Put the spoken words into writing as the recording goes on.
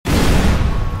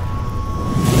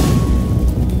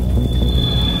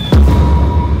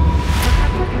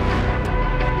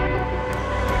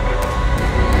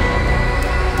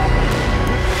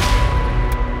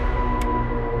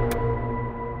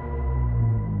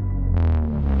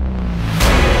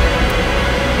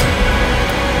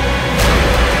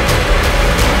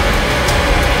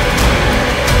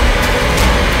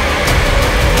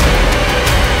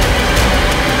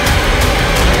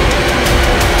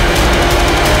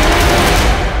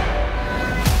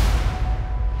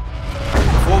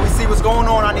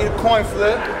coin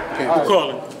flip. Who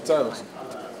calling? Tell us.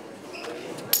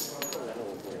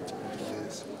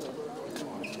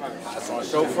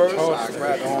 Show first. All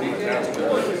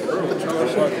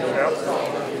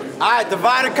right,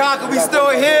 Divide and Conquer, we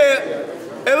still here.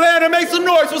 Atlanta, make some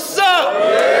noise. What's up?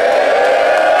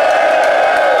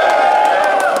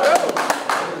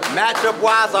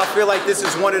 Matchup-wise, I feel like this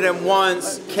is one of them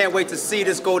ones. Can't wait to see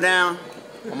this go down.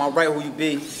 On my right, who you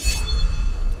be?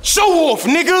 Showoff,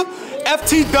 nigga.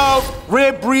 FT Dub,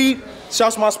 Red Breed.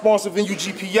 Shouts to my sponsor, Venue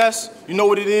GPS. You know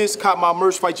what it is. Cop my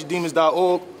merch,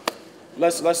 fightyourdemons.org.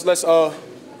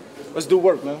 Let's do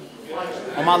work, man.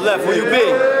 On my left, who you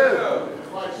be?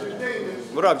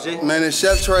 What up, G? Man, it's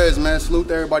Chef Trez, man. Salute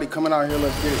to everybody coming out here.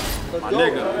 Let's get it. My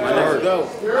nigga. Let's go.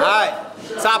 All right,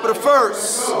 top of the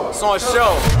first. It's on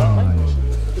show.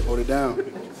 Hold it down.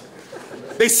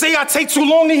 They say I take too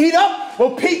long to heat up.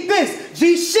 Well, peep this.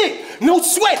 G shit. No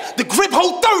sweat. The grip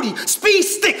hold 30. Speed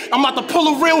stick. I'm about to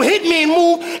pull a real hitman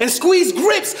move and squeeze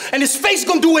grips, and his face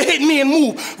gonna do a hitman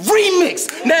move. Remix.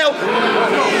 Now,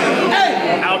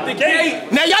 hey. Out the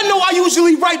gate. Now, y'all know I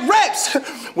usually write raps.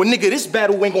 Well, nigga, this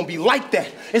battle ain't gonna be like that.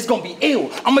 It's gonna be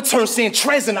ill. I'ma turn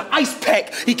Trez in an ice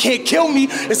pack. He can't kill me.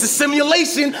 It's a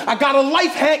simulation. I got a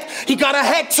life hack. He got a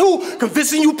hack too.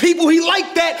 Convincing you people he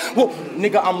like that. Well,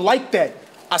 nigga, I'm like that.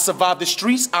 I survived the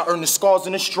streets, I earned the scars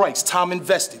and the stripes, time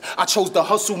invested. I chose to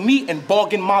hustle me and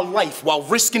bargain my life while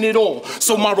risking it all.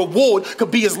 So my reward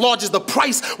could be as large as the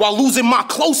price while losing my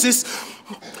closest.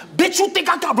 Bitch, you think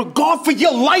I got regard for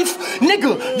your life?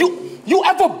 Nigga, you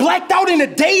ever blacked out in the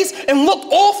days and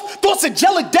looked off? Thoughts of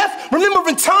jelly death?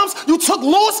 Remembering times you took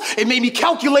loss? It made me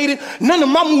calculated. None of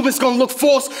my movements gonna look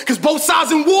forced, cause both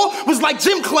sides in war was like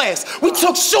gym class. We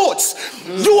took shorts.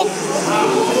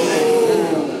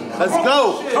 Let's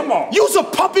go. Come on. You's a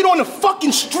puppet on the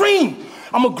fucking stream.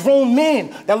 I'm a grown man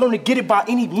that learned to get it by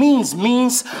any means.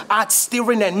 Means I'd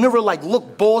stare in that mirror like,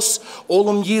 look, boss, all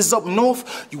them years up north,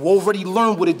 you already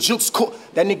learned what a jukes caught.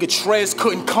 That nigga Trez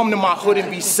couldn't come to my hood and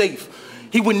be safe.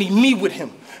 He would need me with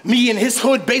him. Me in his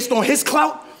hood based on his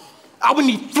clout, I would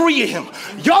need 3 of him.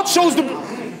 Y'all chose to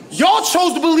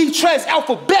believe Trez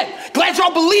alphabet. Glad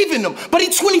y'all believe in him. But he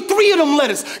 23 of them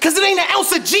letters, cause it ain't an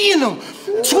ounce of G in them.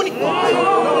 20.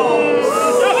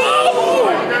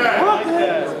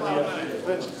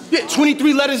 Yeah,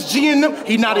 23 letters G in them,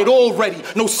 he not at all ready.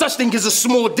 No such thing as a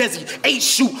small desi. 8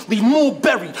 shoot, leave more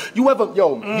buried. You ever,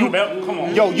 come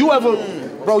on.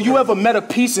 You ever met a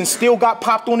piece and still got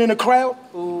popped on in the crowd?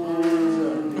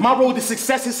 My road to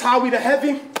success is highway to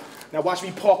heaven. Now watch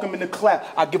me park him in the clap.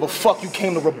 I give a fuck, you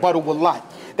came to rebuttal a lot.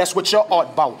 That's what your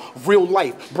art bout. Real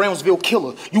life, Brownsville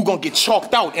killer. You gonna get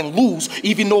chalked out and lose,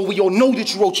 even though we all know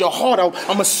that you wrote your heart out.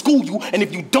 I'ma school you, and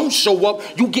if you don't show up,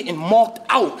 you getting marked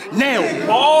out. Now,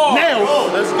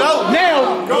 let's go.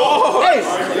 Now,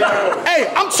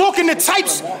 hey, I'm talking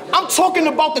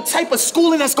about the type of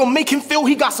schooling that's gonna make him feel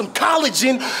he got some college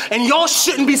in, and y'all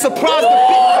shouldn't be surprised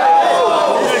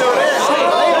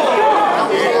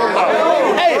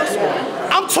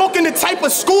I'm talking the type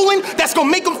of schooling that's gonna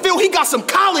make him feel he got some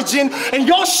college in, and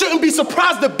y'all shouldn't be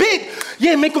surprised a bit.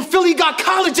 Yeah, make him feel he got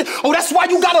college in. Oh, that's why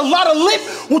you got a lot of lip?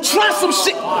 Well, try some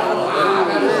shit.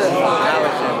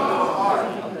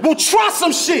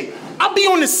 I be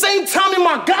on the same time that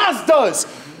my guys does.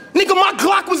 Nigga, my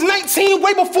Glock was 19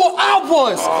 way before I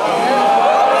was.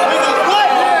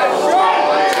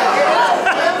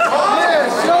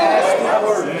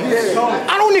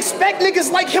 I don't expect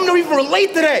niggas like him to even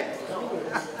relate to that.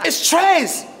 It's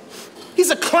Trez. He's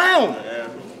a clown.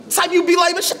 Type you be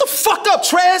like, man, shut the fuck up,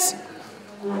 Trez.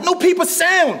 No people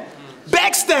sound.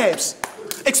 Backstabs.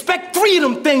 Expect 3 of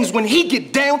them things when he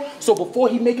get down, so before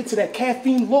he make it to that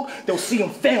caffeine look, they'll see him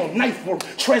found, knife work.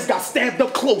 Trez got stabbed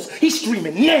up close. He's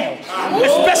streaming now.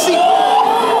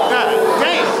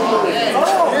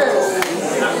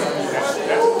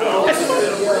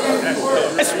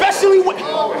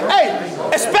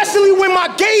 Especially when my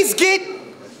gaze get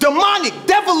demonic,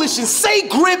 devilish, and say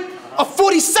grip. A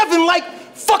 47 like,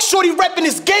 fuck shorty reppin'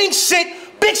 his gang shit.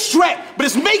 Big strap, but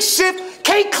it's makeshift,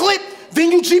 can't clip.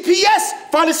 Venue GPS,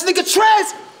 find this nigga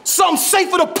Trez. Something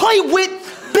safer to play with,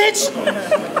 bitch.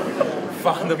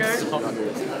 Find him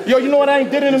something. Yo, you know what I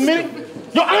ain't did in a minute?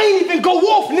 Yo, I ain't even go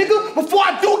off, nigga, before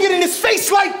I do get in his face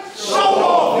like, show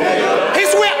off, nigga.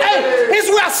 Here's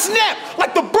where I snap,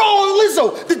 like the bro and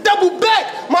Lizzo, the double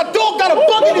back. My dog got a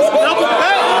bug in his double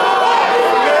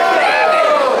back.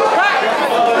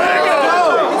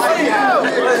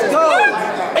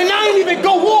 And I ain't even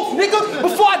go off, nigga,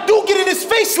 before I do get in his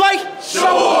face like, show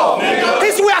off, nigga.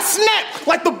 Here's where I snap,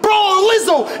 like the bro and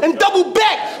Lizzo, and double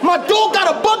back. My dog got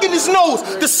a bug in his his nose.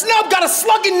 The snub got a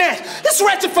slug in that. This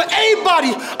ratchet for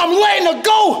everybody. I'm letting her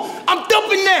go. I'm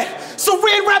dumping that. So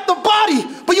red wrap the body,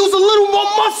 but use a little more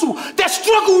muscle. That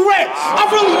struggle rap, I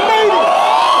really made it.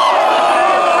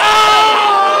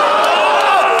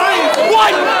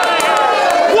 What?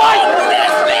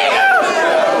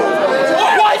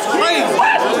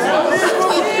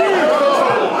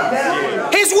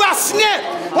 Here's where I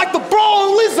snap, like the Brawl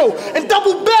and Lizzo, and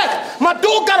double back. My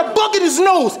dog got a bug in his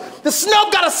nose. The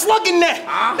snub got a slug in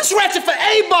that. This ratchet for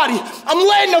everybody. I'm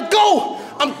letting her go.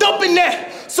 I'm dumping that.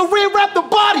 So red wrap the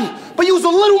body, but use a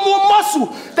little more muscle.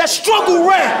 That struggle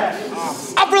rap,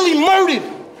 I really murdered.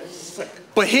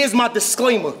 But here's my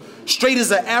disclaimer. Straight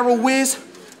as an arrow is,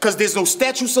 cause there's no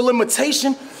statutes of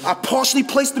limitation. I partially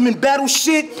placed them in battle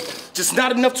shit, just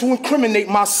not enough to incriminate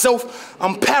myself.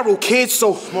 I'm paro kid,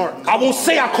 so smart. I won't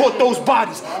say I caught those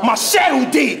bodies. My shadow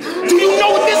did. Do you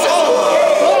know what this is?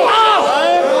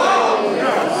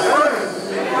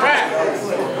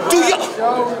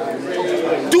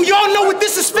 Do y'all know what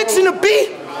this is fixing to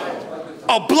be?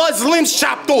 A blood's limbs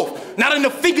chopped off. Not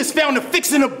enough fingers found to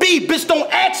fixing a bee. Bitch,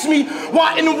 don't ask me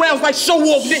why in the rounds like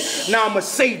Showoff, nigga. Now I'ma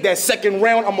save that second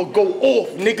round. I'ma go off,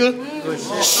 nigga.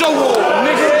 Showoff,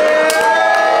 nigga.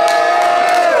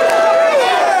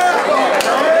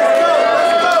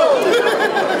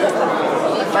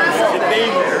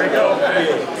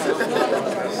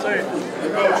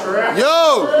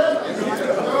 Yo!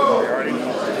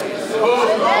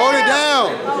 Hold it down.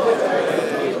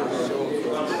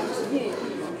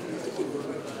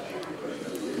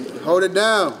 Hold it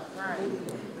down.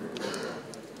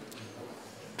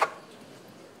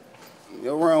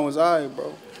 Your round was all right,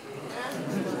 bro.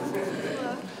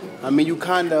 I mean, you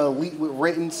kind of elite with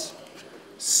writtens,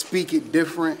 speak it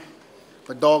different,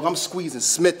 but dog, I'm squeezing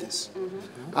Smithers.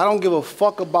 I don't give a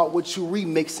fuck about what you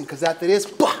remixing, because after this,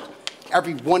 bah,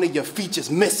 every one of your features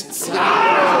missing.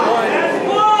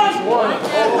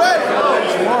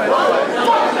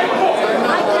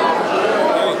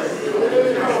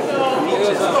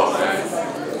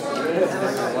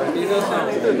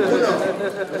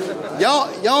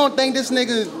 Y'all don't think this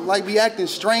nigga like be acting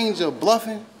strange or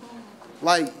bluffing?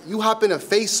 Like you hop in a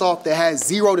face-off that has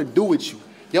zero to do with you.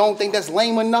 Y'all don't think that's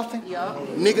lame or nothing? Yeah.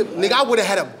 Nigga, I would've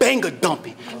had a banger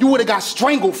dumping. You would've got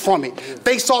strangled from it.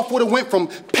 Face-off would've went from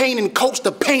pain and coach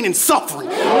to pain and suffering.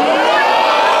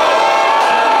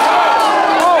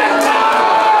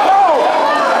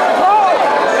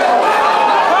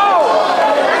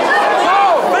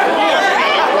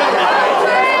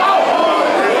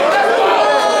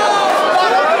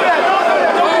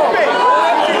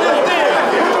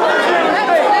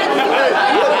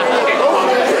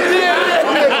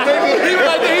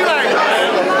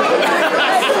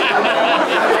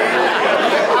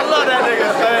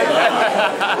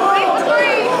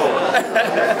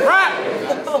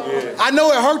 I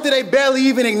know it hurt that they barely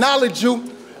even acknowledge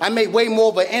you. I made way more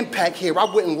of an impact here. I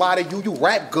wouldn't lie to you. You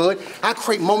rap good. I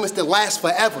create moments that last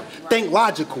forever. Think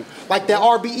logical. Like that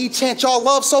RBE chant y'all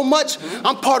love so much,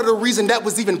 I'm part of the reason that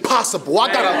was even possible.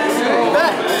 I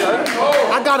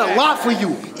got a lot for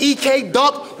you. EK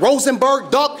Duck, Rosenberg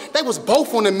Duck, they was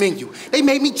both on the menu. They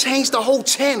made me change the whole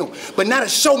channel, but now the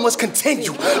show must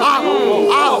continue.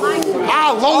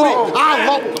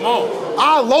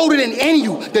 I loaded and end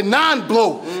you, the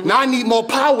non-blow. Now I need more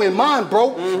power in mine,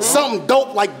 bro. Something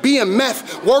dope like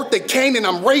BMF, worth the cane, and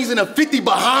I'm raising a 50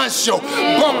 behind show.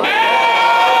 Bro.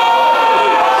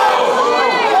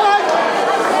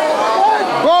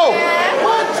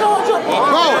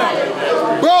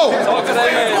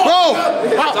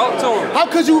 How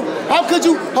could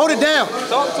you, hold it down.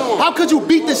 Talk to him. How could you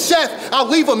beat the chef? I'll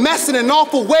leave a mess in an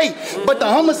awful way. But the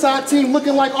homicide team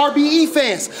looking like RBE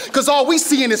fans, cause all we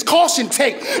seeing is caution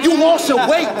tape. You lost your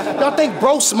weight. Y'all think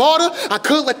bro smarter? I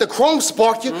could let the chrome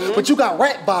spark you, but you got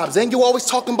rat bobs and you always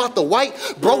talking about the white.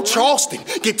 Bro Charleston,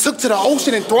 get took to the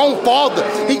ocean and thrown farther.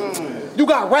 You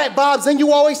got rat bobs and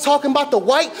you always talking about the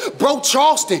white. Bro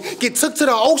Charleston, get took to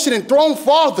the ocean and thrown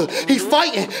farther. He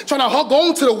fighting, trying to hug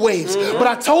on to the waves. But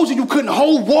I told you couldn't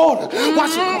hold water.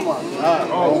 Watch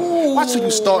who you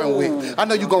starting with. I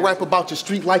know you gonna rap about your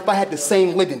street life. I had the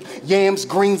same living. Yams,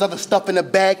 greens, other stuff in the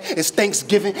bag. It's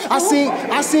Thanksgiving. I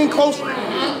seen close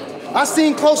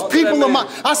people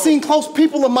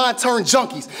of mine turn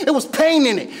junkies. It was pain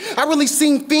in it. I really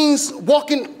seen fiends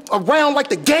walking around like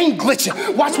the game glitching.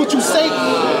 Watch what you say.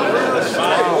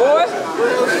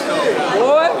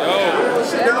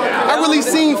 I really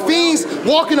seen fiends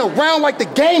walking around like the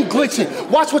game glitching.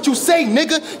 Watch what you say,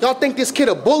 nigga. Y'all think this kid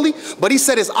a bully? But he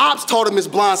said his ops taught him his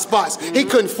blind spots. He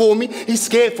couldn't fool me. He's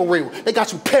scared for real. They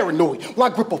got you paranoid.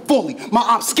 Well, I grip a fully. My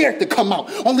ops scared to come out.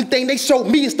 Only thing they showed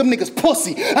me is them niggas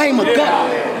pussy. I ain't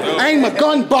a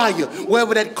gun buyer.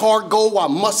 Wherever that car go, I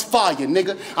must fire,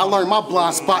 nigga. I learned my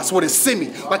blind spots with a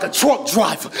semi, like a truck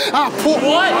driver. I pull.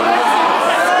 What?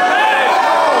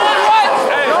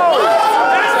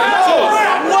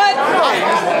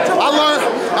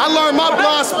 I learned my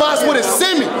blind spots with a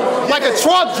semi, like a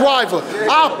truck driver.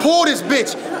 I'll pull this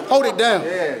bitch. Hold it down.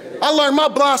 I learned my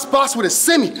blind spots with a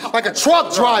semi, like a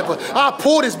truck driver. I'll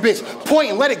pull this bitch, point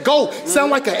and let it go.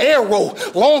 Sound like an arrow.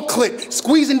 Long clip,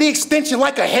 squeezing the extension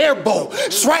like a hair bow.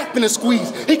 Strapping the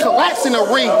squeeze. He collapsed in the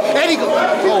ring. Eddie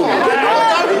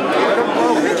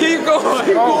Keep going,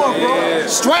 bro.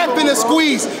 Strapping the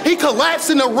squeeze. He collapsed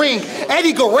in the ring.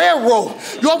 Eddie Guerrero.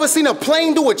 You ever seen a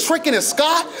plane do a trick in the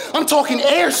sky? I'm talking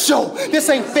air show. This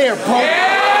ain't fair, bro.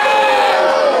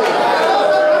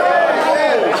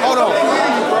 Hold on.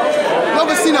 You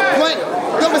ever seen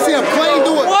a plane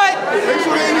do it? What? Make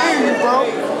sure they hear you, bro.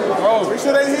 Make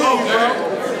sure they hear you, bro.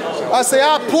 I say,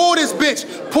 I pull this bitch,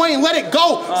 point and let it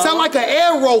go. Sound like an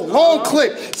arrow, long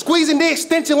clip, squeezing the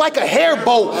extension like a hair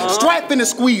bow, strapping the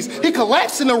squeeze. He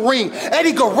collapsed in the ring.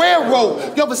 Eddie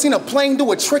Guerrero. You ever seen a plane do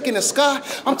a trick in the sky?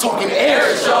 I'm talking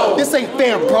air show. This ain't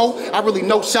fair, bro. I really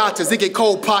know shots as it get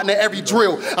cold, partner, every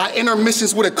drill. I enter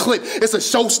missions with a clip. It's a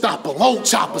showstopper, low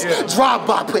choppers,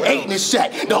 drive-by, put 8 in the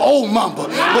shack, the old mamba.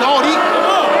 With all these...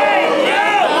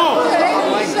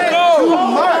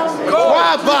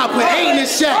 Drive-by, put 8 in the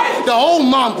shack, the old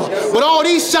mamba. With all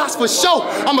these shots for show,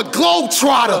 I'm a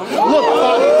globetrotter. Look,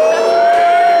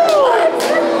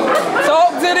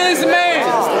 talk to this man.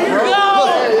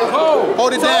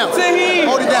 Hold it down. Talk to him.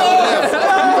 Hold it down.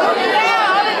 Hold it down.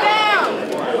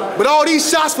 With all these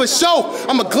shots for show,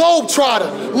 I'm a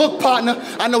globetrotter. Look, partner,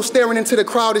 I know staring into the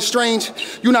crowd is strange.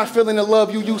 You're not feeling the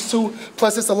love you used to.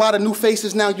 Plus, it's a lot of new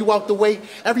faces now. You out the way.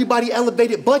 Everybody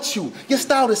elevated but you. Your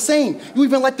style the same. You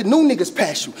even let the new niggas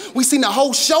pass you. We seen the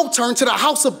whole show turn to the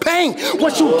house of pain.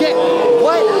 What you get?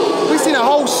 What? We seen the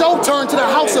whole show turn to the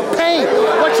house of pain.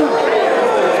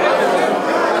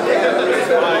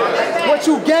 What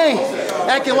you gain?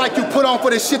 Acting like you put on for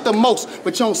this shit the most,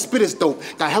 but you don't spit as dope.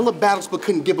 Got hella battles, but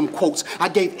couldn't give them quotes. I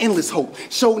gave endless hope.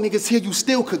 Showed niggas here you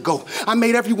still could go. I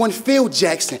made everyone feel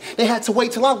Jackson. They had to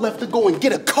wait till I left to go and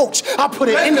get a coach. I put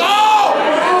it in the...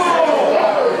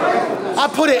 I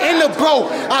put it in the bro.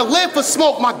 I live for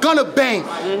smoke, my gunna bang.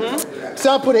 So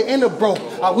I put it in the bro.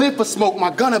 I live for smoke, my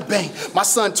gunna bang. My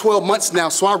son 12 months now,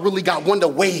 so I really got one to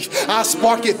wave. I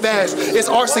spark it fast. It's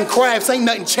arts and crafts, ain't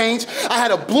nothing changed. I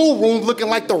had a blue room looking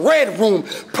like the red room.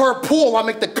 Per pool, I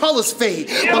make the colors fade.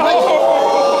 But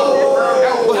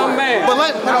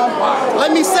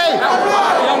let me say,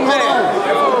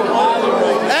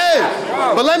 hey,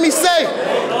 but let me say,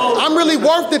 I'm really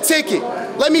worth the ticket.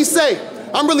 Let me say,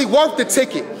 I'm really worth the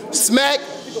ticket. Smack,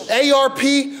 ARP,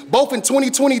 both in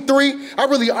 2023, I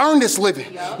really earned this living.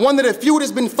 One of the few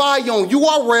that's been fired on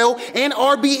URL and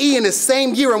RBE in the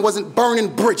same year and wasn't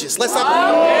burning bridges. Let's have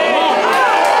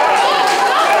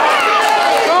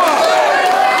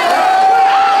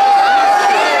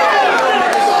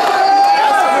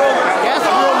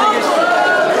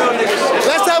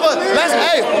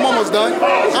hey, I'm almost done.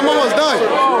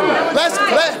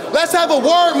 Let's have a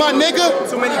word, my nigga.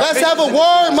 Let's have a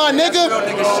word, my nigga.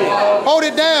 Hold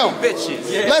it down.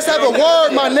 Let's have a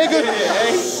word, my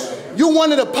nigga. You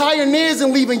one of the pioneers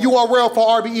in leaving URL for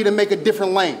RBE to make a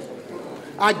different lane.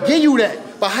 I give you that.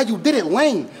 But how you did it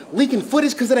lame. Leaking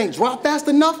footage because it ain't dropped fast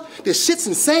enough? This shit's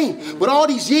insane. With all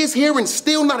these years here and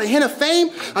still not a hint of fame,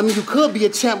 I mean, you could be a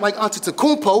champ like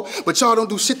Antetokounmpo, but y'all don't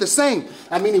do shit the same.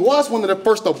 I mean, he was one of the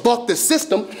first to buck the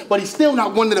system, but he's still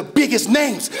not one of the biggest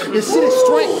names. This shit is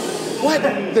strange. What?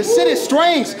 The shit is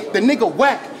strange. The nigga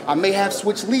whack. I may have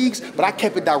switched leagues, but I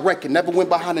kept it direct and never went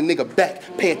behind a nigga back.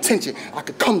 Pay attention. I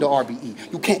could come to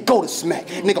RBE. You can't go to Smack.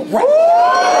 Nigga rap.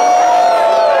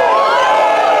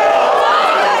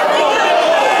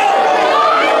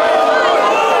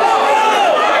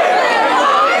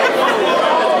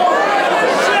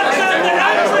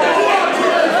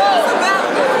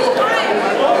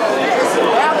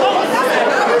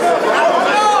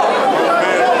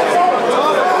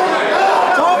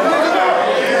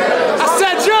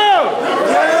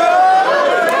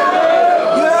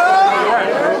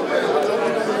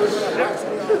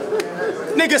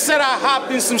 Nigga said I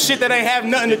hopped in some shit that ain't have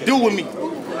nothing to do with me.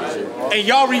 And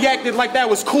y'all reacted like that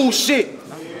was cool shit.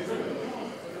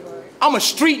 I'm a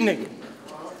street nigga.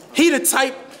 He the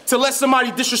type to let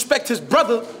somebody disrespect his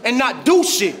brother and not do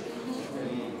shit.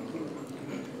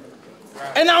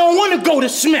 And I don't want to go to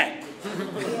smack.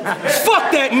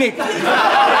 Fuck that nigga. Why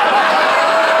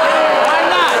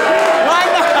not? Why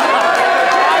not?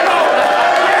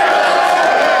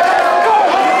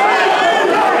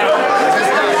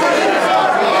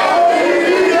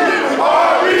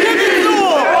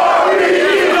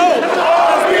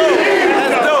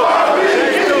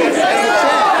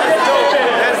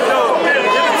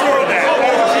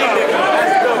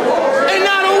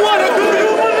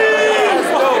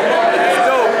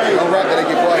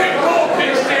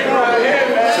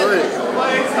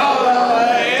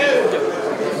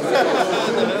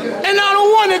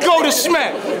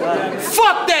 Smack.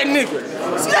 Fuck that nigga.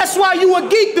 See, that's why you a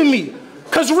geek to me.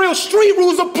 Cause real street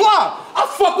rules apply. I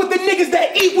fuck with the niggas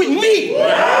that eat with me. What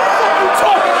you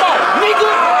talking about,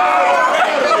 nigga?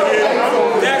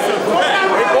 That's a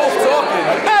fact. They both talking.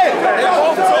 Hey. They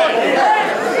both talking.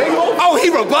 Oh, he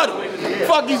rebuttal.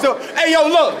 Fuck you so. Hey, yo,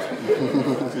 look.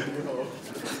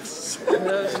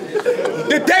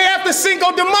 The day after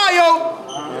Cinco de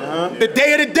Mayo, the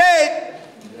Day of the Dead,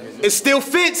 it still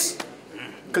fits.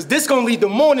 Cause this gonna lead the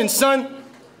morning, son.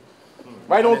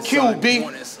 Right on cue, B.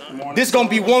 This gonna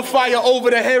be one fire over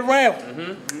the head round.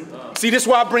 See, this is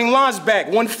why I bring lines back.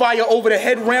 One fire over the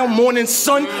head round, morning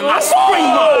sun, I spray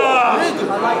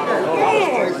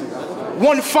mine.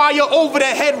 One fire over the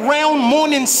head round,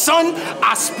 morning sun,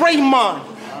 I spray mine.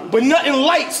 But nothing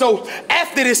light, so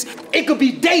after this, it could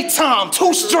be daytime.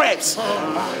 2 straps.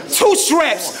 2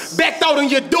 straps, backed out on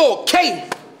your door,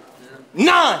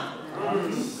 K9.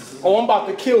 Oh, I'm about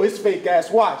to kill his fake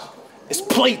ass watch. It's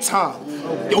playtime.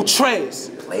 Yo, Trez.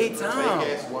 Playtime.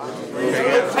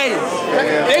 Hey,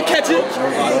 they catch it.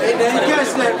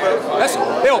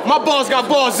 Yo, my balls got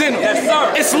balls in them. Yes,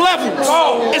 sir. It's levels.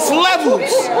 It's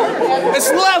levels.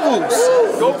 It's levels.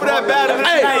 Go for that battle of the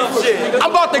night shit. I'm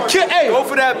about to kill. Hey, Go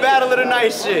for that battle of the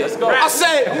night shit. Let's go. I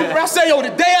say, yo, the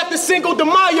day after Cinco de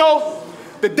Mayo,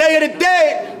 the Day of the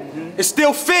Dead, it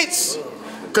still fits.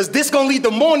 Cause this gonna lead the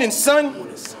morning, son.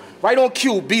 Right on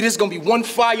cue, B, this gonna be one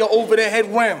fire over the head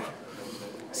round.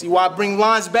 See why I bring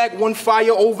lines back? One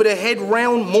fire over the head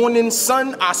round, morning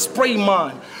sun, I spray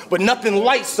mine. But nothing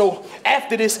light, so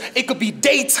after this, it could be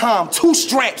daytime. 2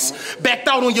 straps, backed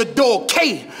out on your door,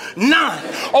 K9.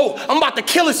 Oh, I'm about to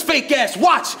kill his fake ass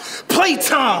watch,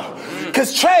 playtime.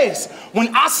 Cause Trez,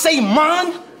 when I say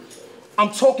mine, I'm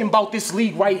talking about this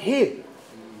league right here.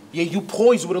 Yeah, you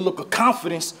poised with a look of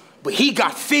confidence, but he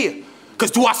got fear. Cause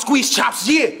do I squeeze chops?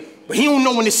 Yeah. But he don't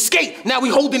know when to skate. Now we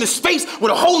holding his face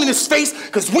with a hole in his face,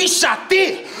 cause we shot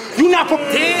there. You not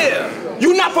prepared.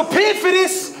 You not prepared for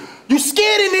this. You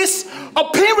scared in this.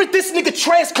 Apparent this nigga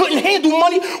Trez couldn't handle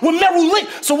money with Merrill Lynch.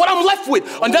 So what I'm left with?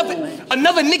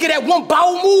 Another nigga that one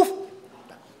bowel move?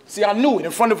 See, I knew it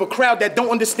in front of a crowd that don't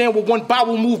understand what one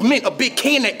bowel move meant. A big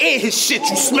can to air his shit.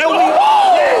 You smell me?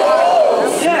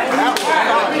 Yeah.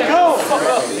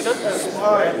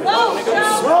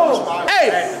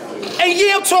 Hey. And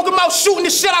yeah, I'm talking about shooting the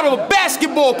shit out of a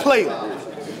basketball player.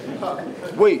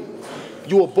 Wait,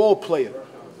 you a ball player.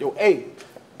 Yo, hey,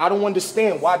 I don't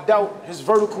understand why doubt his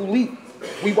vertical leap.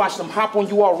 We watched him hop on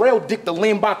URL, dick the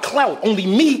land by cloud. Only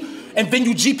me and then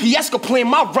you GPS could plan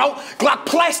my route. Glock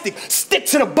plastic, stick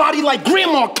to the body like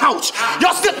grandma couch.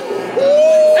 Y'all still,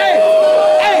 hey.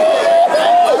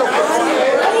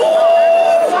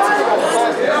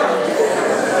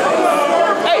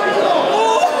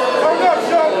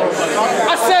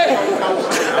 I said,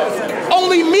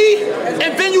 only me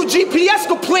and then you GPS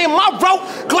could plan my route.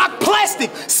 Glock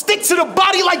plastic, stick to the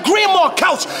body like grandma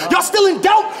couch. Y'all still in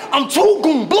doubt? I'm too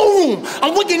goon, blue room.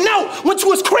 I'm wigging out, went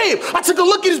to his crib. I took a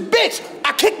look at his bitch.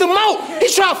 I kicked him out. He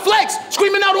tried to flex,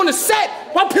 screaming out on the set.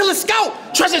 While Pillar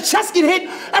Scout, treasure chest get hit.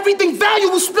 Everything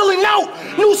valuable spilling out.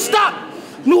 New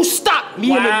stock.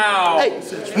 Me and the, hey,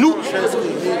 new.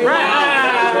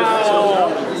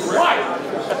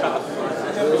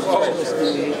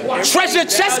 Treasure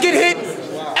chest get hit.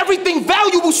 Everything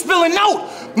valuable spilling out.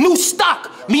 New stock.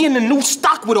 Me and the new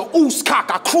stock with a ooze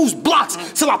cock. I cruise blocks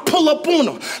till I pull up on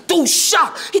him. Dude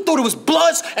shocked. He thought it was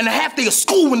bloods and a half day of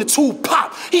school when the tube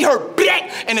popped. He heard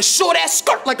black and a short ass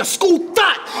skirt like a school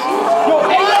thought. Yo,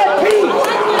 ARP.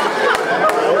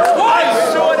 What?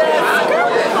 Short ass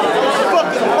skirt.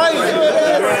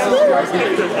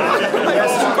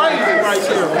 That's crazy right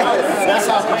there. That's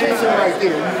obligation right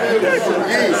there.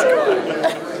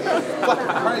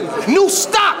 New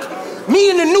stock.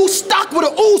 Me and the new stock with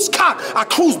an ooze cock. I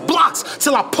cruise blocks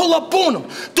till I pull up on him.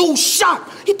 Dude shocked.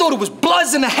 He thought it was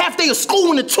bloods and a half day of school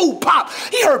when the tube popped.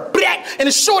 He heard black and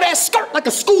a short ass skirt like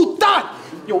a school thought.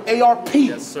 Yo, ARP.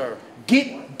 Yes, sir.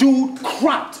 Get dude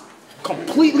cropped.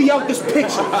 Completely out this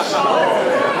picture.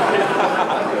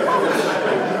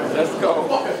 Let's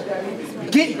go.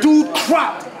 Get dude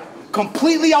cropped.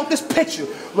 Completely out this picture.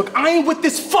 Look, I ain't with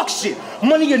this fuck shit.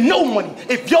 Money or no money.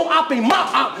 If yo op ain't my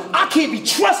op, I can't be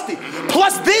trusted.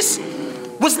 Plus this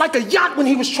was like a yacht when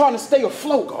he was trying to stay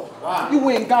afloat. You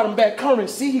went and got him back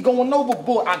currency. He going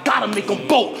overboard. I gotta make him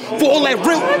bolt. For all that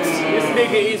real... This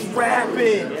nigga is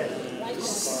rapping.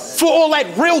 For all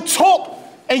that real talk,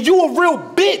 and you a real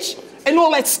bitch, and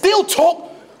all that still talk,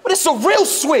 but it's a real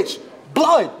switch.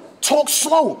 Blood, talk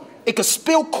slow. It can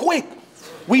spill quick.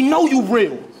 We know you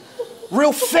real.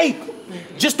 Real fake.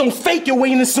 Just don't fake your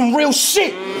way into some real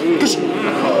shit. That's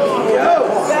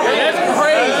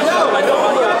crazy.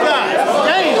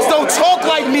 Just don't talk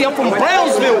like me. I'm from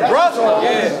Brownsville, bruh.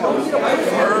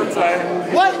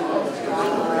 What?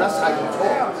 That's how you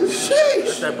talk.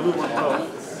 Sheesh.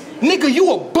 Nigga,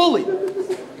 you a bully.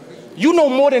 You know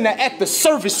more than an act of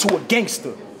service to a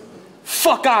gangster.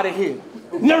 Fuck out of here.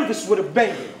 Nervous with a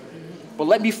baby. But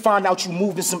let me find out you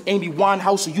moving some Amy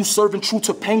Winehouse or you serving true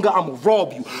Topanga, I'ma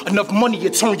rob you. Enough money you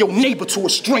turn your neighbor to a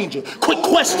stranger. Quick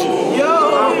question.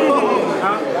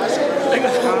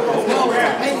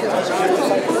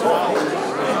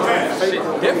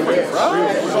 Different, bro.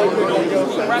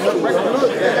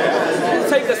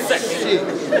 Take a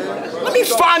second. Let me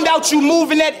find out you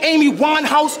moving that Amy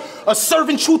Winehouse or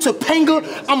serving true Topanga,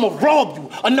 I'ma rob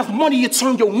you. Enough money you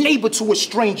turn your neighbor to a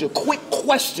stranger. Quick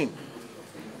question.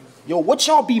 Yo, what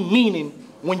y'all be meaning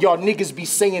when y'all niggas be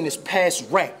saying it's past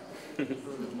rap?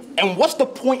 And what's the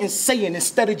point in saying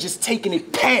instead of just taking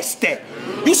it past that?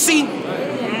 You see?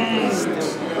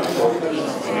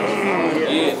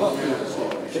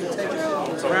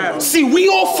 See, we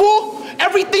all for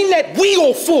everything that we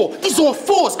all for. He's all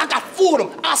fours. I got 4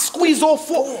 of them. I squeeze all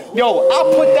 4. Yo, I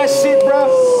put that shit, bro.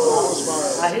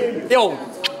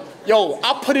 Yo,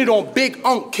 I put it on Big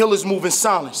Unk, Killers Moving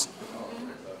Silence.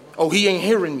 Oh, he ain't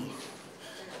hearing me.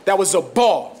 That was a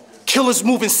bar. Killers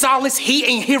Moving Silence, he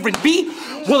ain't hearing me.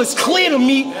 Well, it's clear to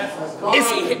me.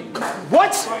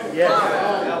 What?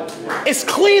 It's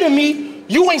clear to me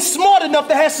you ain't smart enough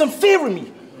to have some fear in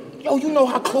me. Yo, you know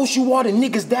how close you are to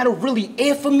niggas that'll really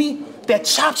air for me? That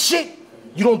chop shit?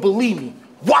 You don't believe me.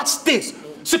 Watch this.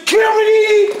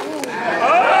 Security!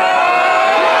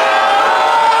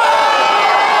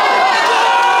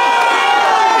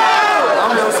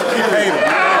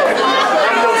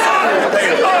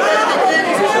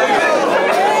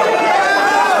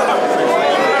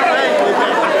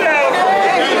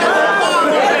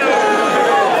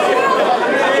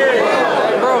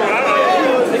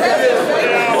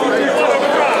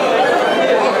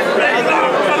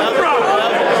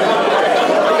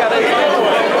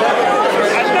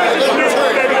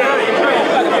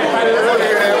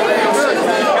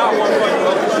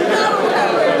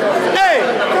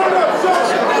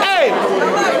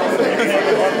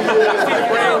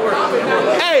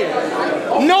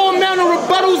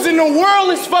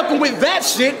 With that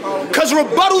shit, cause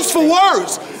rebuttal's for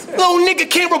words. Little nigga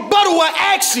can't rebuttal an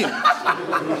action.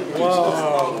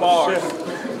 Whoa.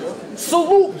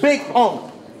 Salute Big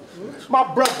Unk, my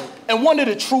brother, and one of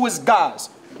the truest guys.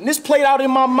 And this played out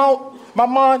in my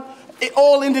mind, it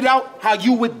all ended out how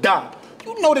you would die.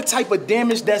 You know the type of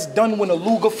damage that's done when a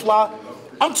Luger fly?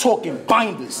 I'm talking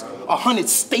binders, 100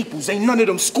 staples, ain't none of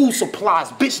them school supplies.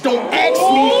 Bitch, don't ask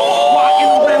me why in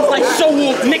rounds like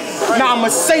Showoff, nigga. Nah, I'ma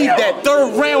save that.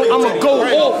 3rd round, I'ma go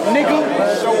off, nigga.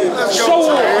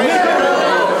 Showoff, nigga.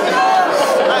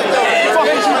 Fuck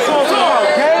is you talking about,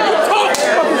 gang? Fuck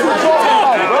is you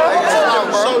talking about,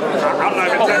 bro? I'm not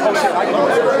gonna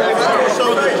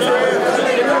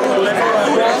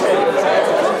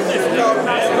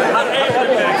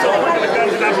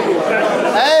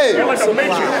Hey! Go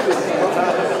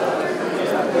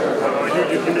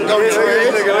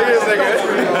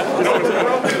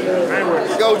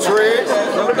Trez. Go Trez.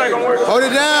 Hold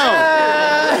it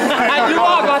down. You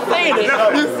are gonna say it.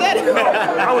 You said it.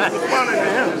 I was responding to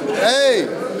him. Hey!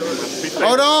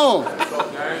 Hold on.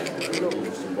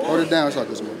 Hold it down, so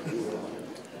this one.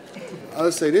 I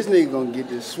would say this nigga gonna get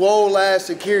this swole ass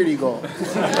security guard.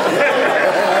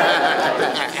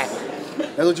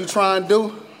 That's what you trying to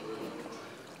do?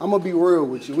 I'm gonna be real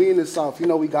with you. We in the South, you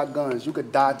know we got guns. You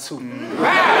could die too.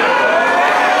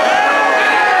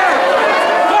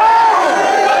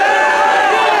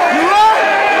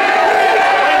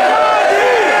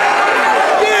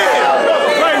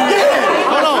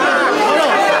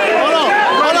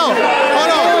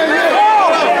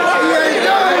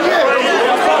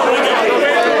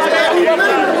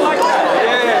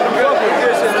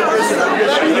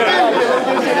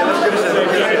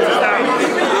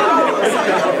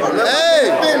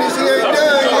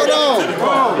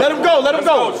 Let him him go. Let him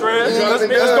go. Let's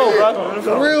go, bro.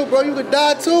 For real, bro, you could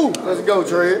die too. Let's go,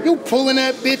 Trez. You pulling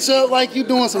that bitch up like you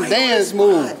doing some dance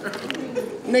move.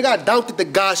 Nigga, I doubt that the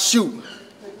guy shoot.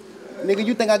 Nigga,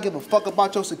 you think I give a fuck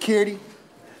about your security?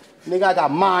 Nigga, I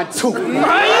got mine too.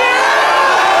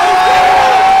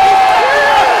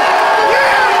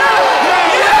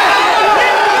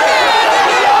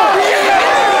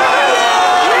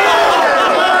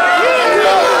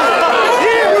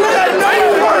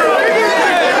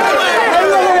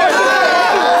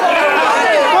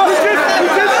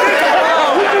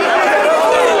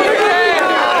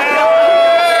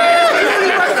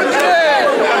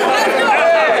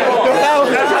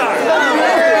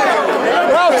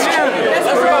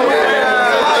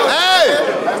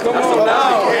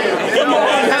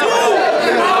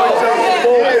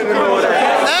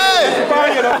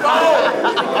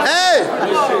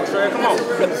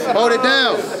 Hold it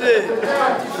down.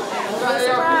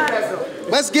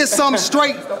 Let's get something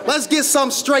straight. Let's get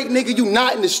something straight, nigga. You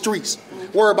not in the streets.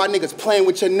 Worry about niggas playing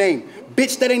with your name.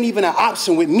 Bitch, that ain't even an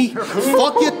option with me.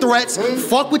 Fuck your threats.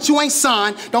 Fuck what you ain't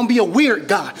signed. Don't be a weird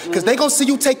guy. Cause they gon' see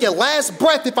you take your last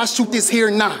breath if I shoot this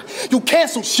here 9. You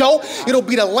cancel show, it'll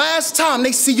be the last time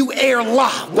they see you air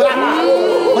live. But I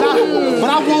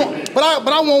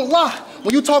won't lie.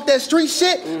 When you talk that street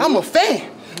shit, I'm a fan.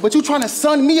 But you trying to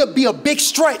sun me up be a big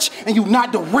stretch, and you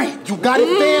not the rant. You got it,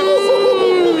 fam?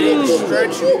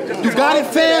 You got it,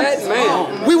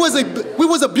 fam? We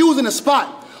was abusing the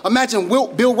spot. Imagine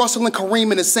Bill Russell and Kareem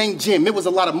in the same gym. It was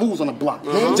a lot of moves on the block.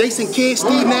 Jason Kidd,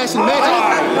 Steve Nash, and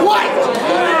Magic. What?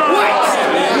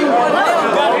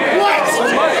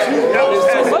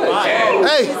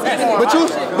 Hey,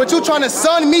 but you trying to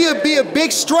sun me up be a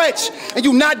big stretch, and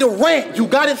you not the rant. You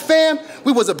got it, fam?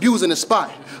 We was abusing the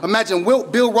spot. Imagine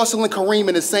Bill Russell and Kareem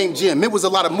in the same gym. It was a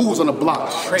lot of moves on the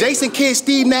block. Jason Kidd,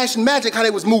 Steve Nash, and Magic, how they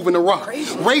was moving the rock.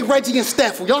 Ray, Reggie, and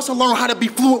Steph, we also learned how to be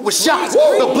fluent with shots.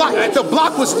 The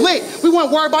block was lit. We weren't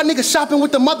worried about niggas shopping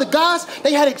with them other guys.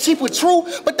 They had it cheap with True,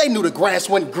 but they knew the grass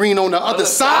wasn't green on the other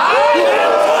side.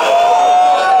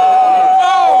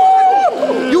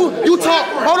 You talk,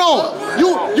 hold on.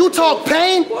 You talk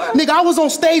pain? Nigga, I was on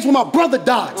stage when my brother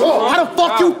died. How the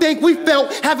fuck you think we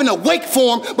felt having to wake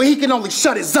for him, but he can only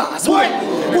shut his eyes? Who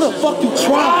the fuck you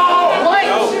trying?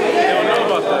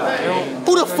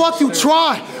 Who the fuck you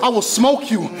trying? I will smoke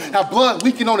you. Have blood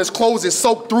leaking on his clothes and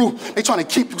soaked through. They trying to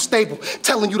keep you stable,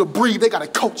 telling you to breathe. They gotta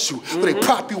coach you. But they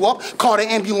prop you up, call the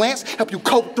ambulance, help you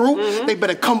cope through. They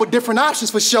better come with different options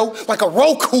for show, like a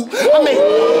Roku.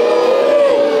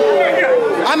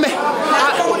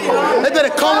 They better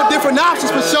come with different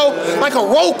options for show, like a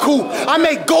Roku. I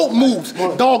make GOAT moves.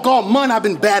 Doggone month I've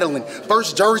been battling.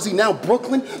 First Jersey, now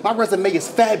Brooklyn. My resume is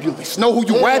fabulous. Know who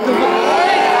you rapping with?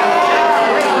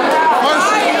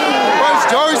 First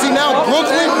Jersey, now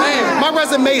Brooklyn. My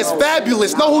resume is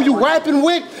fabulous. Know who you rapping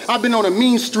with? I've been on a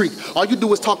mean streak. All you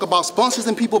do is talk about sponsors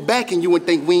and people backing you and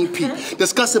think we ain't peak.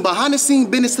 Discussing behind the scene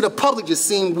business to the public just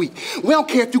seem weak. We don't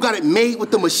care if you got it made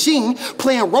with the machine.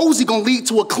 Playing Rosie gonna lead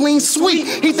to a clean sweep.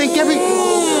 He think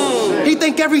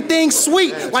everything's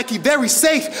sweet, like he very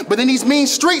safe. But in these mean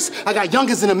streets, I got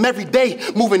youngins in them every day,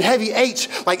 moving heavy H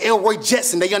like Elroy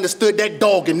Jetson. They understood that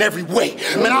dog in every way.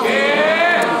 Man,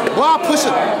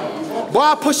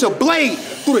 I push a blade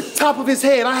through the top of his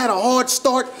head. I had a hard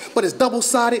start, but it's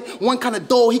double-sided. One kind of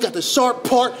dull, he got the sharp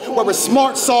part where his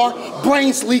smarts are.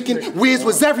 Brains leaking, whiz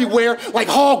was everywhere like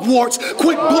Hogwarts.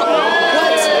 Quit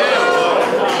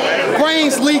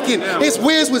brains leaking, his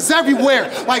whiz was everywhere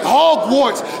like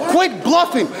Hogwarts. Quit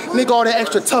bluffing. Nigga, all that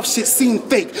extra tough shit seemed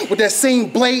fake. With that same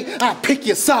blade, I pick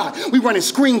your side. We running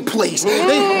screenplays.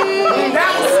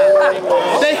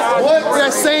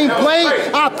 That same blade,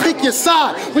 I pick your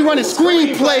side. We running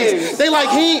screenplays. They like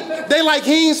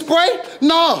he ain't spray?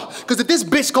 No, cause if this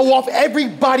bitch go off,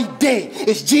 everybody dead.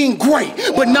 It's Jean Grey.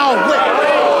 But no,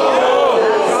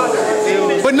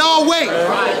 wait.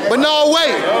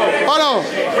 Hold on.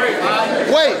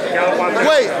 Wait.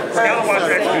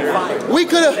 We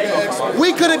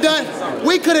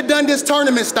could have done this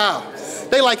tournament style.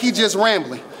 They like he just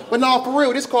rambling. But no, for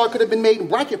real, this card could have been made in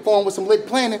bracket form with some lit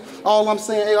planning. All I'm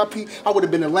saying, ARP, I would have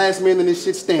been the last man in this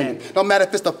shit standing. No matter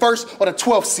if it's the 1st or the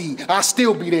 12th seed, I'll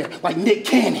still be there, like Nick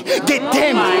Cannon. Get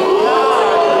damn it.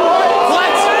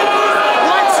 What?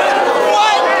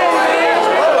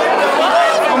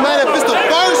 No matter if it's the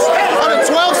 1st or the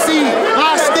 12th seed,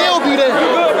 I'll still be there.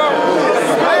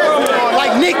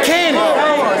 Like Nick Cannon.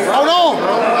 Hold on.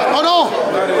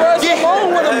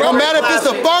 No matter if it's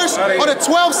the 1st or the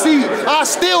 12th seed, I'll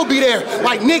still be there.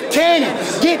 Like Nick Cannon.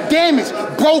 Get damaged.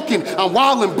 broken. I'm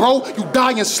wildin', bro. You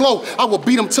dying slow. I will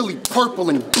beat him till he purple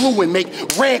and blue and make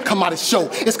red come out of show.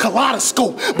 It's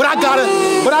kaleidoscope. But I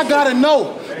gotta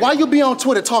know, why you be on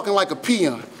Twitter talking like a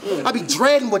peon? I be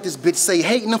dreading what this bitch say,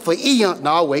 hating him for eons.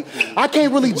 No, wait. I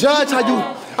can't really judge how you...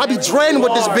 I be dreading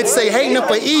what this bitch say, hating him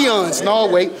for eons. No,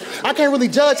 wait. I can't really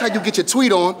judge how you get your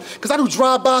tweet on, because I do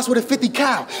drive-bys with a 50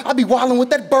 cal. I be wilding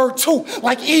with that bird too,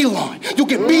 like Elon. You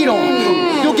get beat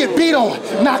on. You get beat on,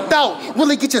 knocked out,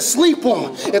 really get your sleep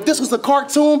on. If this was a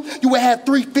cartoon, you would have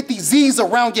 350 Z's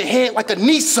around your head like a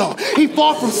Nissan. He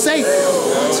far from safe.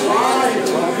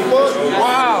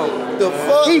 Wow. The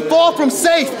fuck? He far from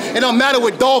safe. It don't matter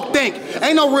what dog think.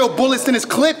 Ain't no real bullets in his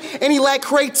clip, and he lack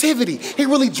creativity. He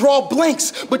really draw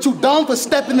blanks, but you dumb for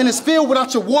stepping in his field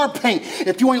without your war paint.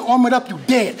 If you ain't armored up, you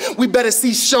dead. We better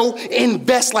see Show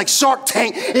invest like Shark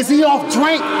Tank. Is he off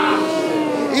drink?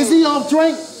 Is he off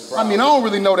drink? I mean, I don't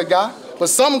really know the guy. But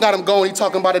something got him going. He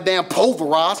talking about a damn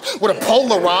pulverized with a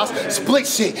polarized split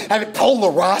shit. Have it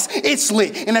polarized, it's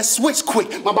lit, and that switch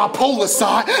quick. My bipolar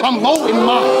side, I'm low in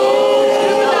my.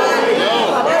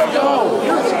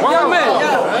 Wow,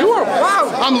 man, you are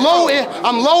wild. I'm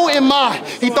low in my.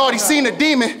 He thought he seen a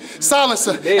demon.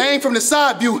 Silencer, aim from the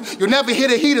side view. You'll never hear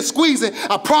the heater squeezing.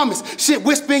 I promise. Shit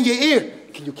whisper in your ear.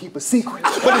 Can you keep a secret?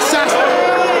 But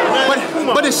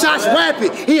the shots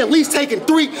rapid. He at least taking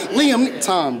 3. Liam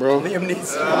time, bro. Liam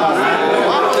needs.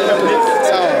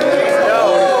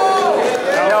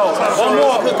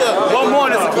 One more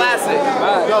and it's a classic.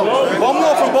 One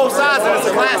more from both sides and it's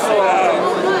a classic.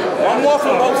 One more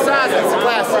from both sides and it's a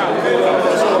classic.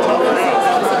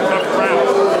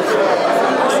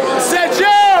 Said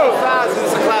you! Both sides and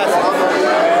it's a classic.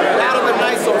 That'll be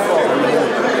nice so far.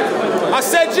 I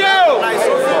said you! Nice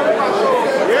so far.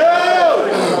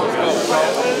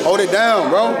 Hold it down,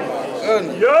 bro.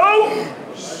 Yo!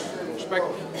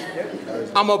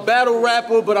 I'm a battle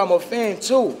rapper, but I'm a fan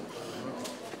too.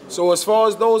 So as far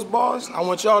as those bars, I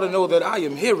want y'all to know that I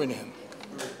am hearing him.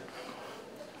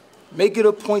 Make it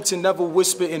a point to never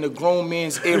whisper in a grown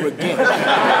man's ear again. Don't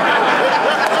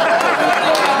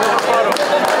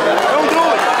do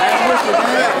it.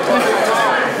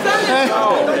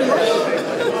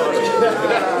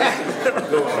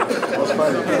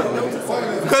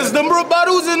 Cause them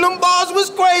rebuttals and them bars was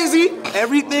crazy.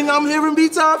 Everything I'm hearing be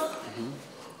tough.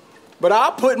 But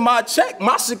I put my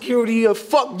security up,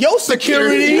 fuck your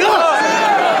security up.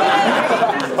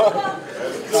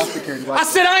 I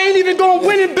said I ain't even gonna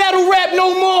win in battle rap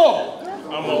no more.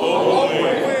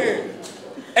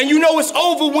 And you know it's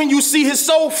over when you see his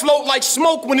soul float like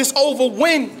smoke when it's over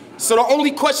when. So the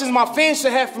only questions my fans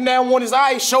should have from now on is,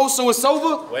 alright, show, so it's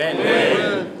over? When?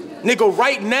 Nigga,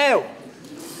 right now.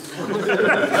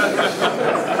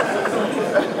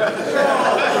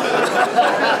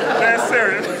 That's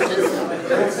serious.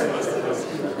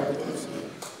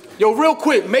 Yo, real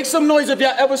quick, make some noise if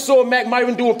y'all ever saw Mac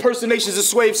Myron do impersonations of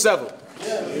Swave Seville.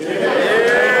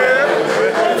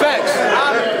 Facts.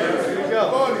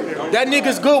 That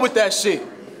nigga's good with that shit.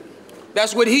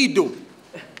 That's what he do.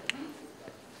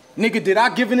 Nigga, did I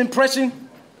give an impression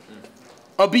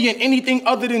of being anything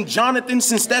other than Jonathan,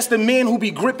 since that's the man who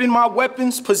be gripping my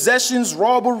weapons, possessions,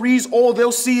 robberies, all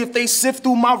they'll see if they sift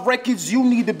through my records? You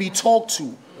need to be talked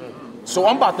to. So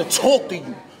I'm about to talk to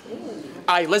you.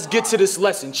 All right, let's get to this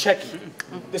lesson. Check it.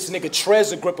 This nigga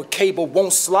Trez, a grip a cable,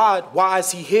 won't slide. Why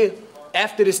is he here?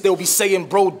 After this, they'll be saying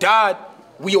bro died.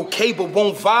 We okay, but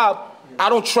won't vibe. I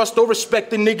don't trust or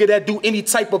respect the nigga that do any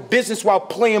type of business while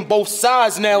playing both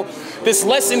sides. Now, this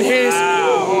lesson here is...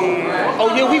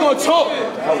 Oh yeah, we gonna talk.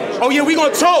 Oh yeah, we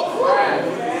gonna talk.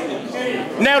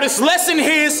 Now this lesson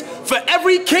here is for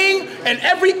every king and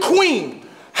every queen.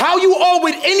 How you are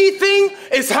with anything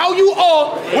is how you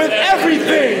are with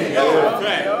everything.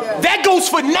 That goes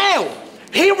for now,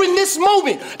 here in this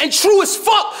moment. And true as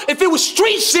fuck, if it was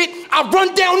street shit, I'd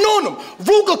run down on them.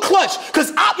 Ruger clutch,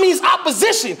 cause op means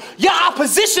opposition. Your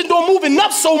opposition don't moving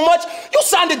up so much, you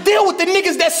signed a deal with the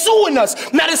niggas that suing us.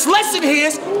 Now this lesson here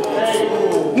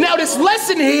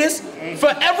is, for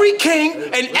every king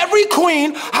and every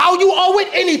queen, how you are with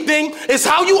anything is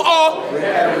how you are with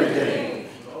everything.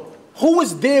 Who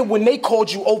was there when they called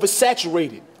you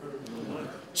oversaturated?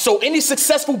 So any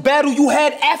successful battle you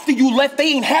had after you left,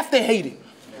 they ain't have to hate it.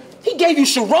 He gave you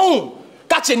Sharon,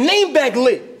 got your name back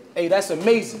lit. Hey, that's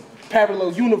amazing.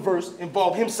 Parallel universe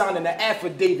involved him signing the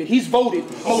affidavit. He's voted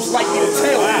most likely to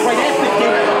tell right after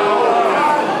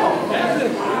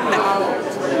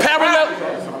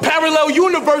Parallel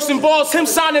universe involves him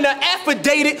signing an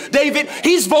affidavit. David,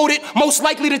 he's voted most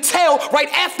likely to tell right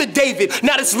after David.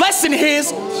 Now this lesson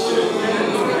is,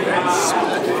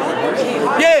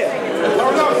 yeah.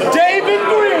 David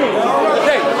Green.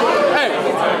 Hey.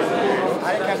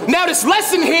 Now this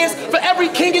lesson here is for every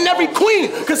king and every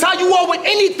queen, because how you are with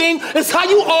anything is how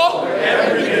you are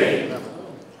everything.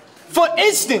 For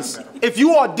instance, if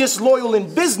you are disloyal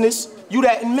in business, you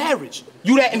that in marriage.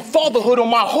 You that in fatherhood on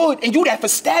my hood, and you that for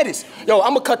status. Yo,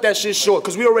 I'm gonna cut that shit short,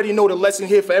 because we already know the lesson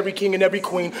here for every king and every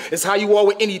queen is how you are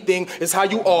with anything, is how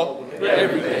you are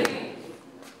everything.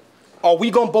 Are we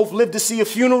gonna both live to see a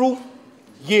funeral?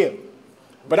 Yeah.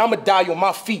 But I'm gonna die on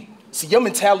my feet. See, your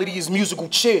mentality is musical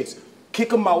chairs.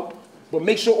 Kick him out, but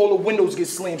make sure all the windows get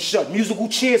slammed shut. Musical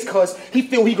chairs, cuz he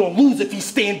feel he gonna lose if he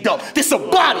stand up. This a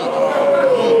body.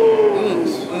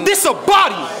 This a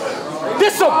body.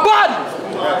 This a body.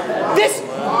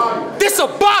 This a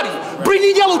body. Bring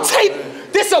the yellow tape.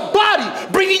 This a body.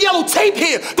 Bring the yellow tape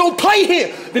here. Don't play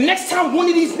here. The next time one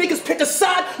of these niggas pick a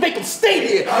side, make them stay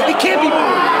here. It can't be.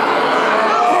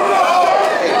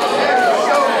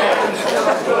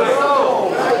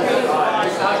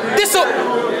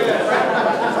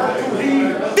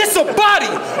 This a body.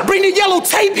 Bring the yellow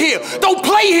tape here. Don't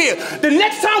play here. The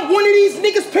next time one of these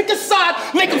niggas pick a side,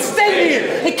 make them stay here.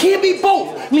 It can't be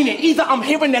both. Meaning either I'm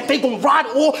hearing that they gon' ride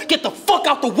or get the fuck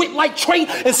out the whip like Trey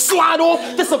and slide off.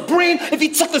 This a brand. If he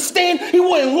took a stand, he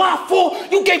wouldn't lie for.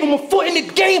 You gave him a foot in the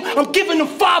game. I'm giving him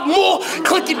 5 more.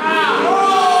 Click it.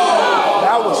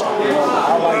 That was crazy.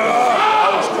 I like that.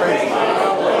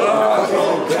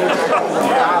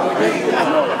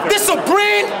 This a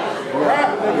brand.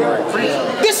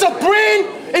 This a brand.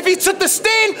 If he took the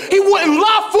stand, he wouldn't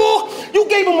lie for. You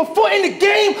gave him a foot in the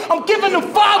game. I'm giving him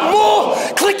 5 more.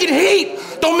 Click it heat.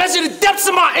 Don't measure the depths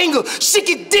of my anger. Shit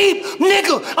get deep,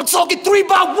 nigga. I'm talking 3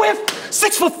 by width,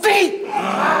 6 for feet.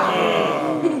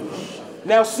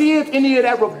 Now see if any of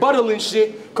that rebuttal and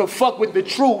shit could fuck with the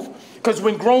truth. Cause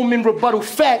when grown men rebuttal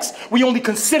facts, we only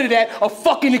consider that a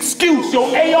fucking excuse.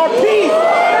 Yo, ARP.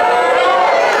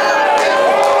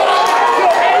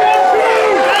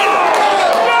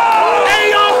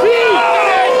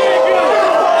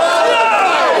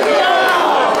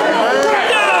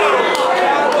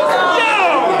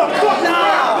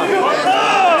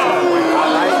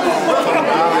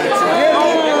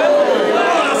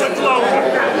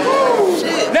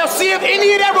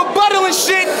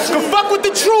 With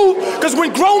the truth, because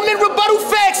when grown men rebuttal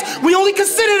facts, we only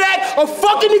consider that a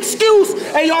fucking excuse.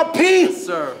 ARP. Yes,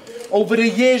 sir. Over the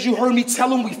years, you heard me tell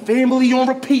them we family on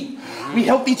repeat. We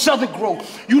helped each other grow.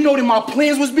 You know that my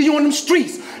plans was be on them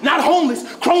streets, not homeless,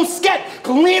 chrome scat,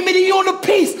 calamity on the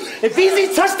piece. If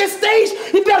Easy touched this stage,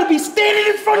 he better be standing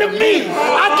in front of me.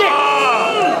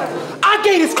 I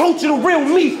gave this culture the real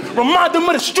me. Remind them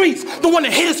of the streets, the one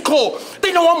that hit his call.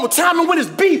 They know I'm timing with his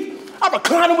beef. I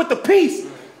recline him with the peace.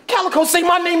 Calico say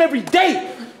my name every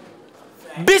day.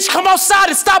 Bitch, come outside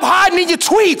and stop hiding in your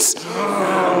tweets.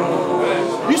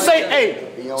 You say,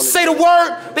 hey, say the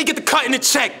word, they get the cut in the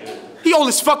check. He owe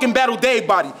his fucking battle day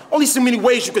body. Only so many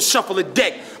ways you can shuffle a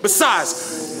deck.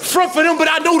 Besides, front for them, but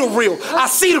I know the real. I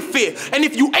see the fear. And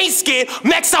if you ain't scared,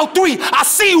 max out 3. I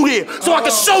see you here. So I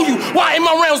can show you why in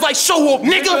my rounds like Showoff,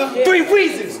 nigga. 3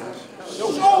 reasons.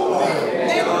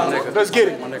 Let's get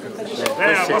it.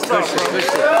 Damn, what's up, bro?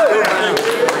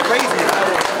 Crazy.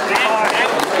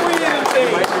 You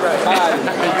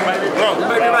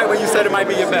might be right when you said it might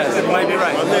be your best. You might be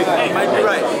right. You might be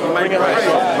right. You might be right.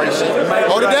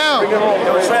 Hold it down. Yo,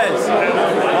 Trez.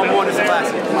 One more is a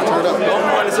classic. One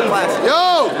more is a classic.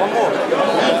 Yo.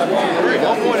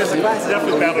 One more is a classic.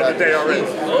 Definitely battle of the day already.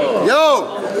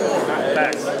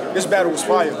 Yo. This battle was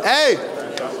fire. Hey.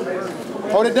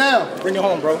 Hold it down. Bring it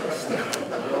home, bro.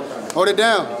 Hold it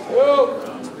down.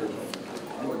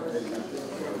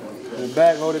 Hold it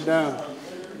back, hold it down.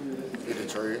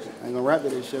 I ain't gonna wrap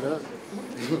this shit up.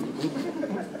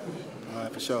 All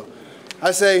right, for sure.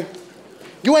 I say,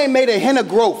 you ain't made a hint of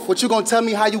growth. What you gonna tell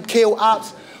me how you kill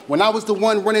ops? When I was the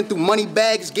one running through money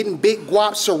bags, getting big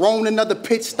guap, Sharon another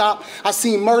pit stop, I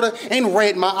seen murder and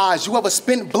red in my eyes. You ever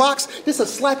spent blocks? This a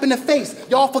slap in the face.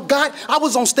 Y'all forgot? I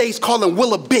was on stage calling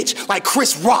Will a bitch like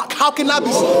Chris Rock. How can I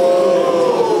be...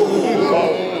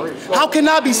 How can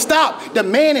I be stopped? The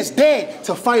man is dead.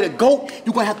 To fight a goat,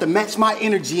 you gonna have to match my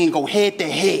energy and go head to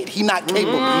head. He not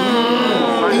capable.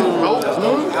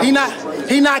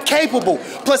 He not capable.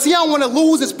 Plus, he don't wanna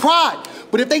lose his pride.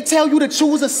 But if they tell you to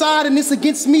choose a side and it's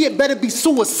against me, it better be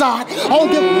suicide. I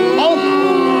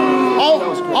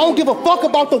don't give a fuck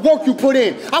about the work you put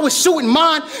in. I was shooting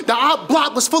mine. The op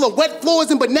block was full of wet floors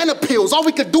and banana peels. All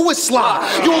we could do is slide.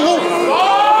 You lose.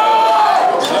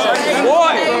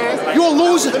 Boy. You'll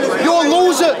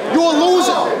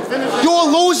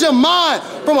lose your mind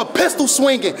from a pistol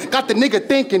swinging. Got the nigga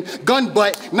thinking, gun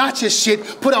butt, not your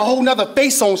shit. Put a whole nother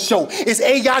face on show. It's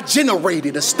AI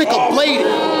generated, a stick of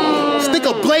blading. Stick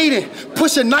of blading,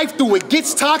 push a knife through it,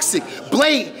 gets toxic.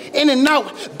 Blade, in and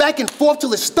out, back and forth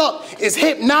till it's stuck. It's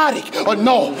hypnotic, or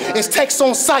no, it's text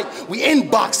on site. We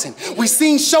inboxing. We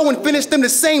seen show and finished them the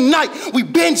same night. We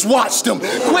binge watched them.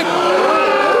 Quick.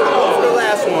 The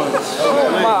last one.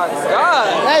 Oh my God.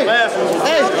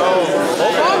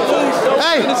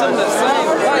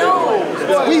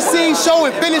 We seen show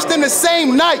and finished them the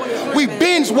same night. We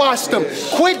binge watched them.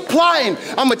 Quit plotting.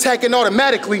 I'm attacking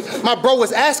automatically. My bro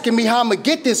was asking me how I'm gonna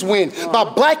get this win. By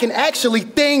blacking actually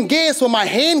thing is when my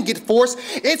hand get forced.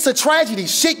 It's a tragedy.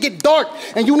 Shit get dark.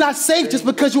 And you not safe just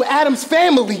because you Adam's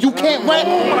family. You can't rap.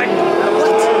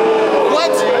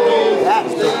 What?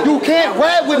 You can't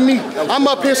rap with me. I'm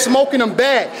up here smoking them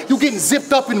bad. You getting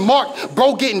zipped up and marked.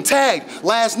 Bro getting tagged.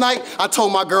 Last night, I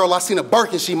told my girl I seen a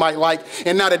Birkin she might like.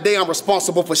 And now today I'm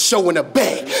responsible for showing a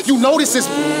bag. You know this is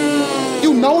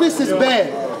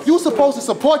bad. You supposed to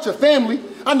support your family.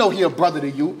 I know he a brother to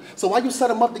you, so why you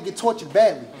set him up to get tortured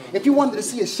badly? If you wanted to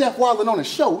see a chef wilding on a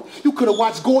show, you could have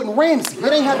watched Gordon Ramsay.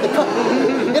 It ain't have to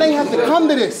come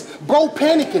to this. Bro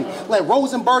panicking. Let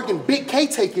Rosenberg and Big K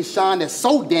take his shine. That's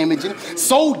so damaging,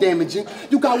 so damaging.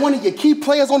 You got one of your key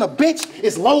players on the bench,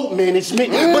 it's load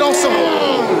management.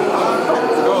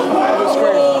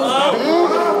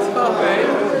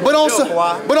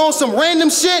 But on some random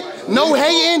shit, no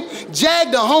hating,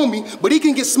 Jag the homie, but he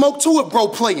can get smoked too if bro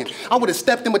playing. I would have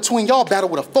stepped in between y'all battle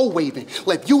with a foe waving.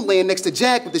 Left you laying next to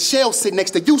Jag with the shell sitting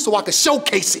next to you so I could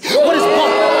showcase it. What is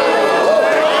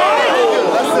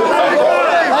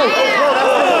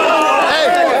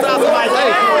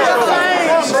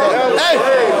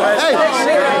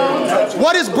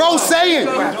What is bro saying?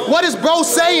 What is bro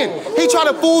saying? He try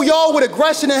to fool y'all with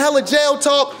aggression and hella jail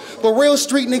talk. But real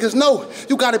street niggas know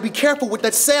you gotta be careful with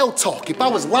that cell talk. If I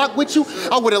was locked with you,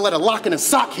 I would've let a lock and a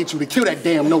sock hit you to kill that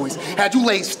damn noise. Had you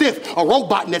laid stiff, a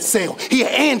robot in that cell. He an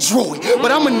android,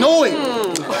 but I'm annoyed.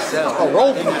 A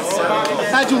robot.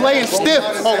 Had you laying stiff,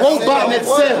 a robot in that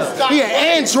cell. He an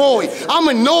android. I'm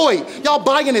annoyed. Y'all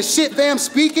buying this shit fam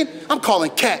speaking? I'm calling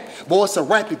cat. Boy, it's a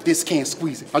rap if this can't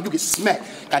squeeze it. Or you get smacked.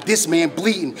 Got this man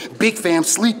bleeding, big fam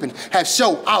sleeping. Have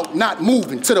show out, not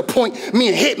moving. To the point, me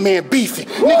and Hitman beefing.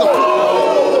 Nigga.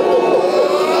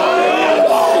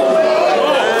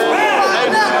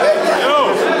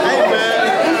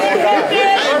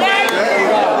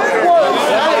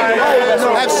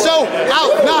 Have show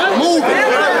out, not moving.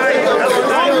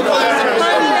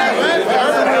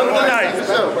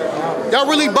 Y'all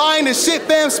really buying this shit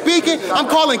fam speaking? I'm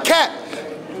calling cat.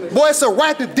 Boy, it's a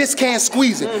rap if this can't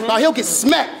squeeze it. Now he'll get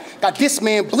smacked. Got this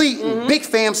man bleeding, big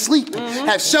fam sleeping.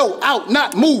 Have show out,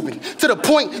 not moving. To the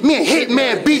point, me and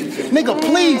Hitman beat. Nigga,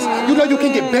 please, you know you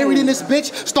can get buried in this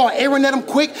bitch. Start airing at him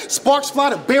quick. Sparks fly,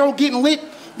 the barrel getting lit.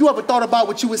 You ever thought about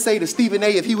what you would say to Stephen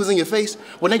A if he was in your face?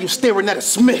 Well, now you're staring at a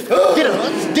Smith.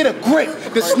 Get a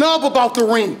grip. The snub about the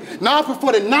ring. Now I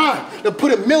prefer the 9 to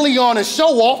put a milli on and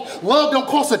show off. Love don't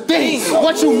cost a thing.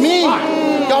 What you mean?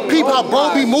 Y'all peep how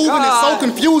bro be moving, it's so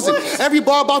confusing. Every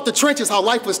bar about the trenches, how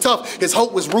life was tough, his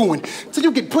hope was ruined. So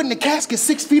you get put in the casket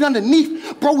 6 feet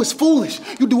underneath. Bro is foolish.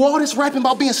 You do all this rapping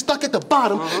about being stuck at the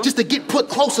bottom just to get put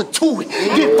closer to it.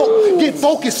 Get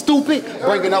focused, stupid.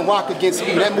 Bringing up rock against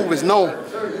me, that move is known.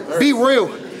 Be real.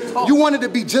 You wanted to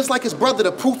be just like his brother,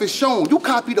 the proof is shown. You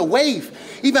copied the wave.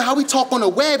 Even how we talk on the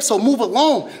web, so move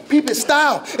along. Peep his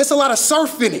style. It's a lot of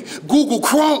surf in it. Google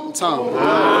Chrome time.